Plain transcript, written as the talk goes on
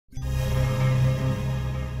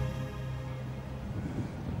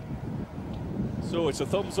So it's a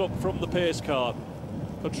thumbs up from the pace car.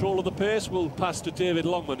 Control of the pace will pass to David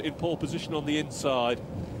Longman in pole position on the inside.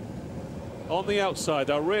 On the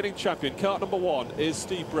outside, our reigning champion, kart number 1, is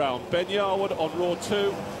Steve Brown. Ben Yarwood on row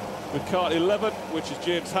 2 with kart 11, which is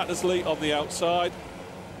James Hattersley on the outside.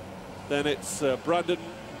 Then it's Brandon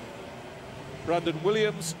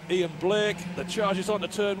Williams, Ian Blake. The charge is on to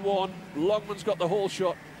turn 1. Longman's got the whole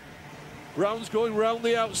shot. Brown's going round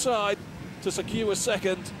the outside to secure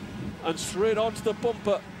second and straight onto the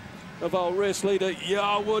bumper of our race leader,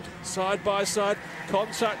 Yarwood, side by side.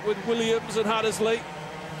 Contact with Williams and Hattersley.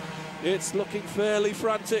 It's looking fairly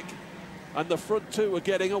frantic, and the front two are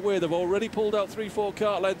getting away. They've already pulled out 3-4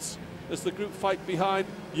 kart lengths as the group fight behind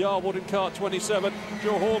Yarwood in kart 27.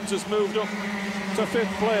 Joe Holmes has moved up to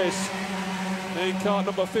 5th place in kart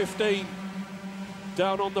number 15.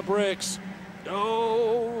 Down on the brakes.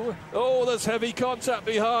 Oh, there's heavy contact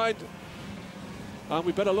behind. And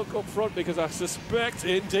we better look up front, because I suspect,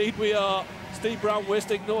 indeed we are, Steve Brown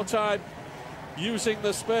wasting no time, using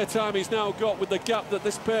the spare time he's now got with the gap that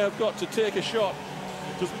this pair have got to take a shot.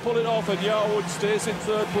 Doesn't pull it off, and Yarwood stays in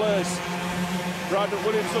 3rd place. Brandon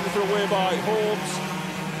Williams looking for a way by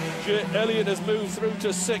Holmes. Elliott has moved through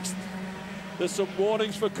to 6th. There's some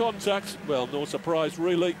warnings for contact. Well, no surprise,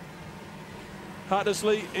 really.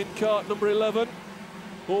 Hattersley in kart number 11,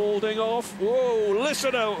 holding off. Whoa,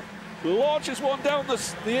 listen out. Launches one down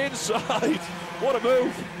the inside. What a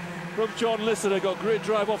move from John Listener. Got great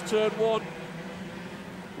drive off turn 1.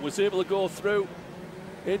 Was able to go through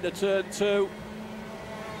into turn 2.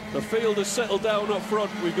 The field has settled down up front.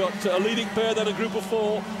 We've got a leading pair, then a group of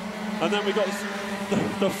 4. And then we've got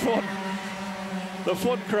the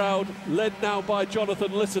fun crowd, led now by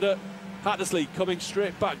Jonathan Listener. Hattersley coming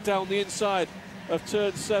straight back down the inside of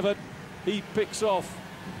turn 7. He picks off.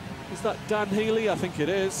 Is that Dan Healy? I think it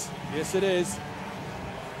is. Yes, it is.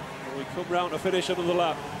 And we come round to finish another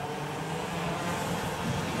lap.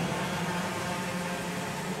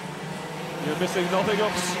 You're missing nothing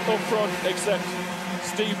up front except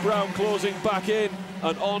Steve Brown closing back in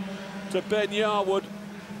and on to Ben Yarwood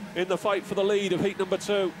in the fight for the lead of heat number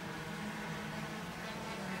 2.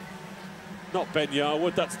 Not Ben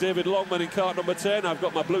Yarwood, that's David Longman in kart number 10. I've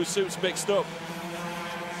got my blue suits mixed up.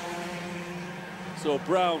 So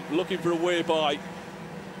Brown looking for a way by.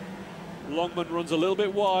 Longman runs a little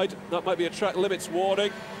bit wide. That might be a track limits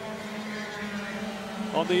warning.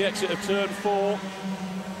 On the exit of turn 4.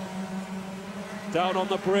 Down on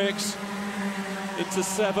the brakes. Into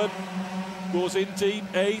 7. Goes in deep.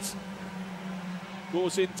 8.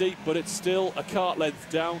 Goes in deep, but it's still a kart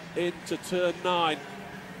length down into turn 9.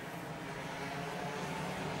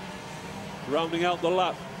 Rounding out the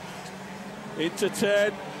lap. Into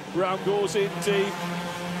 10. Brown goes in deep.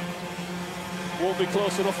 Won't be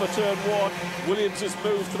close enough for turn 1. Williams has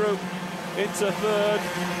moved through into 3rd.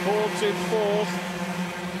 Holmes in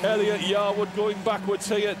 4th. Elliott, Yarwood going backwards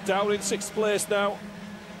here, down in 6th place now.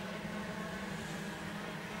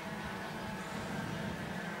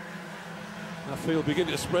 That field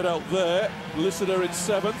beginning to spread out there. Listener in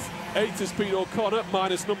 7th. 8th is Pete O'Connor,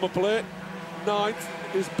 minus number plate. 9th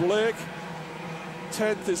is Blake.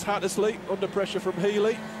 10th is Hattersley, under pressure from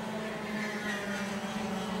Healy.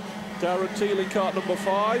 Darren Teal in kart number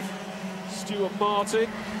 5. Stuart Martin,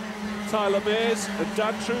 Tyler Mays, and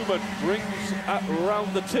Dan Truman brings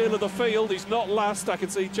around the tail of the field. He's not last. I can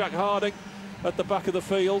see Jack Harding at the back of the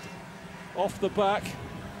field, off the back.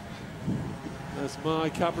 As my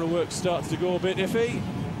camera work starts to go a bit iffy,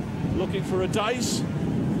 looking for a dice.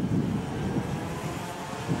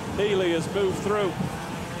 Healy has moved through.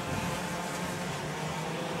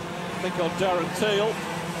 I think on Darren Teal.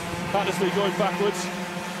 Hattersley going backwards.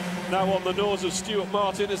 Now on the nose of Stuart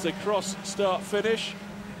Martin as they cross, start, finish.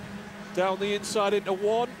 Down the inside into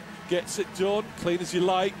 1. Gets it done, clean as you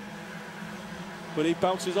like. But he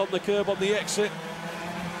bounces on the curb on the exit.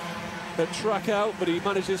 The track out, but he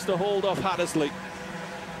manages to hold off Hattersley.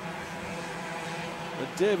 And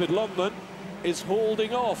David Longman is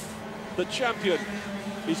holding off the champion.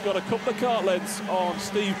 He's got a couple of kart lengths on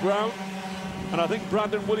Steve Brown. And I think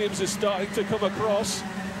Brandon Williams is starting to come across.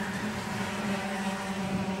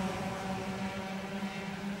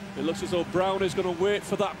 It looks as though Brown is going to wait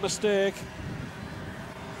for that mistake.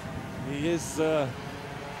 He is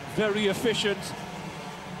very efficient.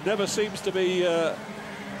 Never seems to be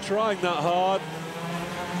trying that hard.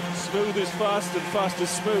 Smooth is fast and fast is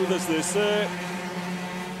smooth, as they say.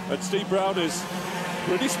 And Steve Brown is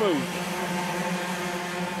pretty smooth.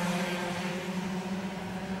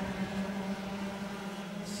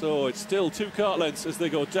 So it's still 2 kart lengths as they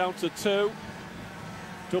go down to 2.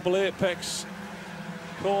 Double apex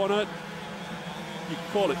corner. You can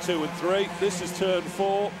call it 2 and 3. This is turn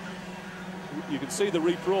 4. You can see the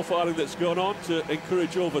reprofiling that's gone on to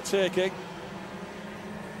encourage overtaking.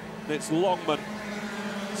 It's Longman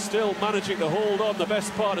still managing to hold on the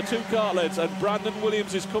best part of 2 kart leads, and Brandon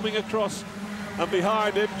Williams is coming across, and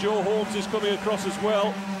behind him Joe Holmes is coming across as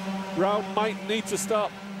well. Brown might need to start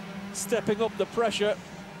stepping up the pressure,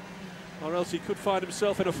 or else he could find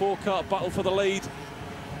himself in a 4-kart battle for the lead.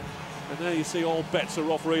 And there you see all bets are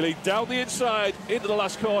off, really. Down the inside into the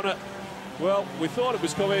last corner. Well, we thought it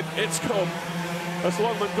was coming, it's come. As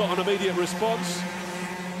Longman got an immediate response.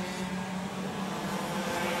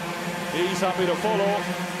 He's happy to follow.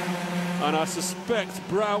 And I suspect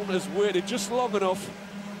Brown has waited just long enough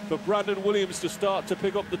for Brandon Williams to start to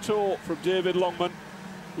pick up the toe from David Longman,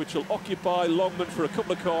 which will occupy Longman for a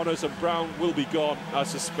couple of corners, and Brown will be gone, I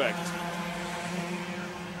suspect.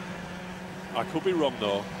 I could be wrong,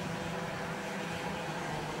 though.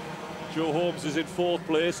 Joe Holmes is in 4th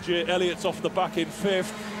place. Jay Elliott's off the back in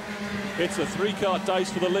 5th. It's a 3-kart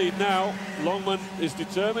dice for the lead now. Longman is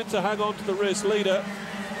determined to hang on to the race leader.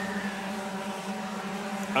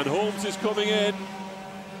 And Holmes is coming in.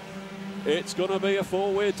 It's going to be a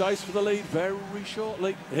 4-way dice for the lead very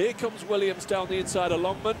shortly. Here comes Williams down the inside of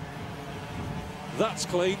Longman. That's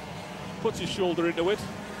clean. Puts his shoulder into it.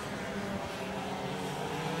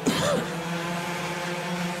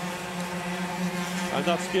 And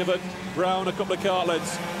that's given Brown a couple of kart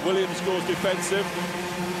lengths. Williams goes defensive.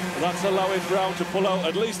 That's allowing Brown to pull out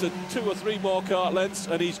at least 2 or 3 more kart lengths,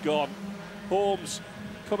 and he's gone. Holmes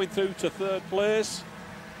coming through to 3rd place.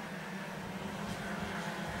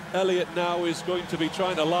 Elliott now is going to be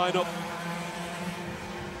trying to line up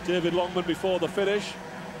David Longman before the finish.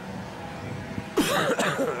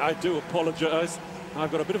 I do apologise.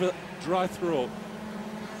 I've got a bit of a dry throat.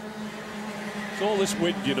 It's all this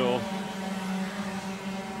wind, you know.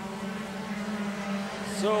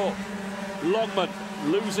 So, Longman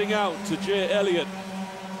losing out to Jay Elliott.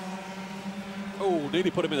 Oh,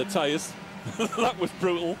 nearly put him in the tyres. That was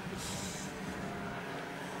brutal.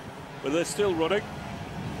 But they're still running.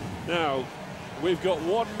 Now, we've got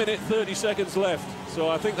 1 minute 30 seconds left. So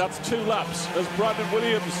I think that's 2 laps as Brandon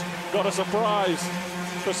Williams got a surprise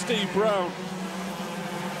for Steve Brown.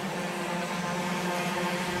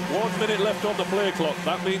 1 minute left on the play clock.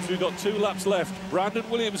 That means we've got 2 laps left. Brandon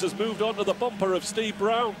Williams has moved on to the bumper of Steve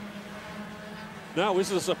Brown. Now, is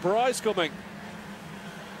there a surprise coming?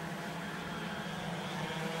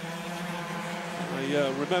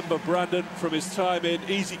 I remember Brandon from his time in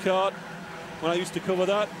Easy Kart when I used to cover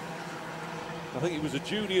that. I think he was a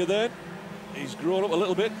junior then. He's grown up a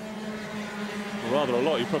little bit. Rather a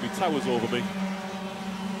lot, he probably towers over me.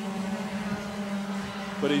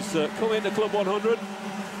 But he's come into Club 100.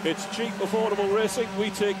 It's cheap, affordable racing. We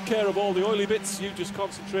take care of all the oily bits. You just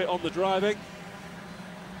concentrate on the driving.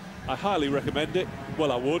 I highly recommend it.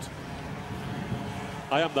 Well, I would.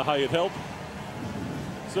 I am the hired help.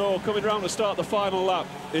 So, coming round to start the final lap,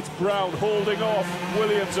 it's Brown holding off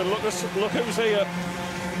Williams, and look who's here.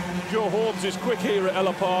 Joe Holmes is quick here at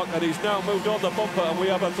Ellough Park, and he's now moved on the bumper, and we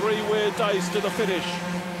have a 3-way dice to the finish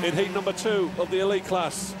in heat number 2 of the elite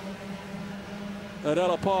class. At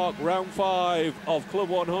Ellough Park, round 5 of Club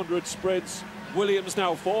 100 sprints. Williams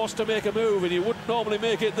now forced to make a move, and he wouldn't normally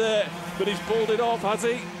make it there, but he's pulled it off, has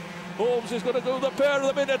he? Holmes is going to do the pair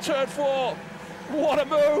of them into turn 4. What a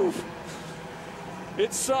move!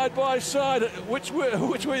 It's side by side. Which way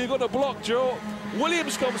are you going to block, Joe?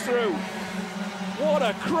 Williams comes through. What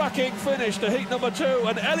a cracking finish to heat number 2,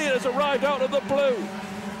 and Elliott has arrived out of the blue.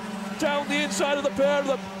 Down the inside of the pair of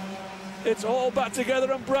them. It's all back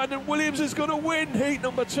together, and Brandon Williams is going to win heat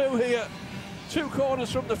number 2 here. 2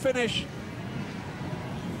 corners from the finish.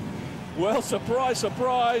 Well, surprise,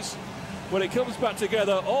 surprise. When it comes back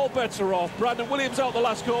together, all bets are off. Brandon Williams out the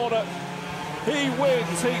last corner. He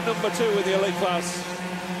wins heat number 2 in the elite class.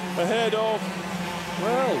 Ahead of,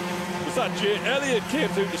 well, was that Jay Elliott came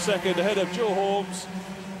through to second, ahead of Joe Holmes.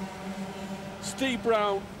 Steve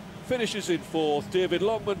Brown finishes in 4th. David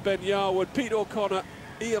Longman, Ben Yarwood, Pete O'Connor,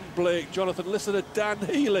 Ian Blake, Jonathan Listener, Dan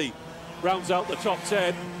Healy rounds out the top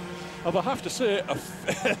 10 of, I have to say, a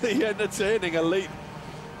fairly entertaining elite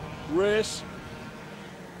race.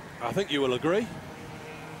 I think you will agree.